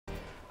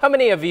How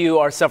many of you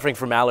are suffering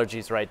from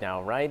allergies right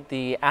now, right?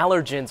 The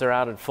allergens are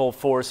out in full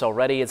force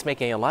already. It's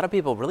making a lot of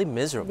people really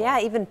miserable.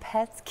 Yeah, even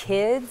pets,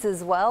 kids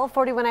as well.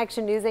 41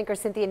 Action News anchor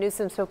Cynthia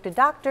Newsom spoke to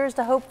doctors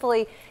to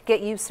hopefully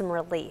get you some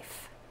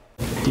relief.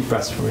 Deep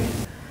breaths for me.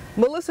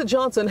 Melissa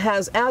Johnson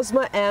has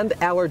asthma and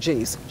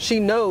allergies. She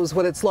knows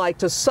what it's like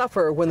to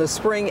suffer when the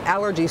spring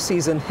allergy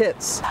season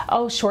hits.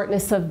 Oh,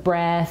 shortness of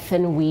breath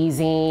and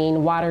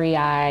wheezing, watery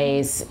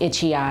eyes,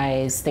 itchy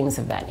eyes, things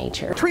of that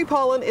nature. Tree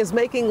pollen is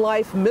making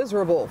life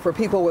miserable for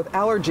people with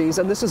allergies,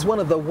 and this is one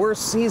of the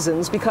worst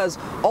seasons because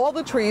all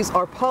the trees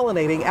are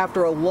pollinating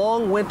after a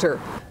long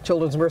winter.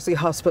 Children's Mercy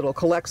Hospital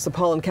collects the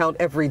pollen count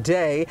every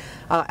day.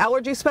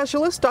 Allergy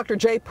specialist Dr.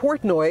 Jay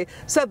Portnoy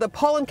said the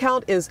pollen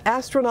count is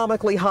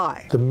astronomically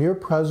high. The mere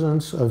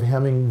presence of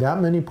having that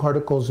many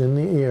particles in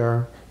the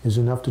air is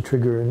enough to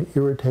trigger an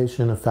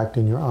irritation effect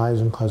in your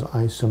eyes and cause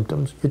eye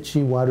symptoms.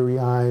 Itchy, watery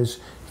eyes,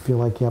 you feel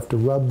like you have to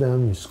rub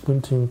them, you're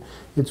squinting.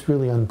 It's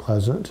really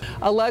unpleasant.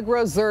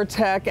 Allegra,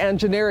 Zyrtec, and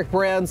generic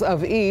brands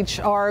of each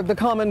are the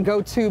common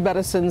go-to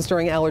medicines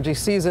during allergy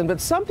season, but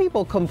some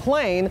people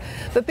complain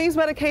that these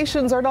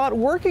medications are not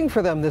working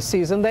for them this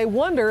season. They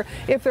wonder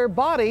if their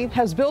body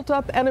has built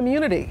up an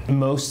immunity.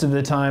 Most of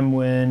the time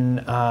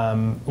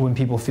when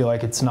people feel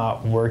like it's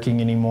not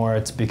working anymore,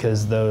 it's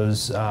because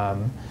those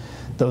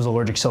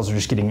allergic cells are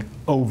just getting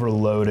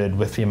overloaded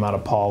with the amount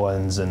of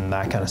pollens and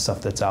that kind of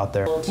stuff that's out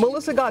there.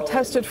 Melissa got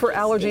tested for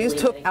allergies,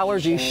 took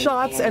allergy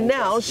shots, and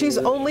now she's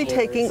only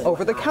taking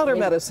over-the-counter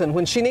medicine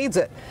when she needs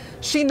it.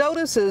 She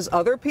notices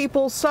other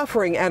people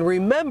suffering and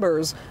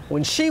remembers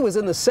when she was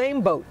in the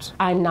same boat.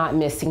 I'm not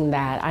missing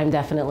that. I'm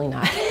definitely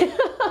not.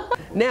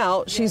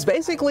 Now she's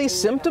basically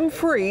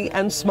symptom-free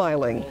and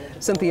smiling.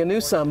 Cynthia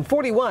Newsom,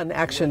 41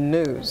 Action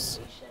News.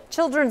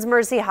 Children's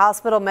Mercy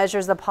Hospital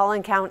measures the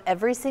pollen count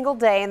every single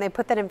day, and they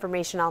put that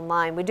information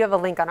online. We do have a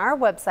link on our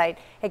website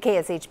at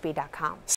kshb.com.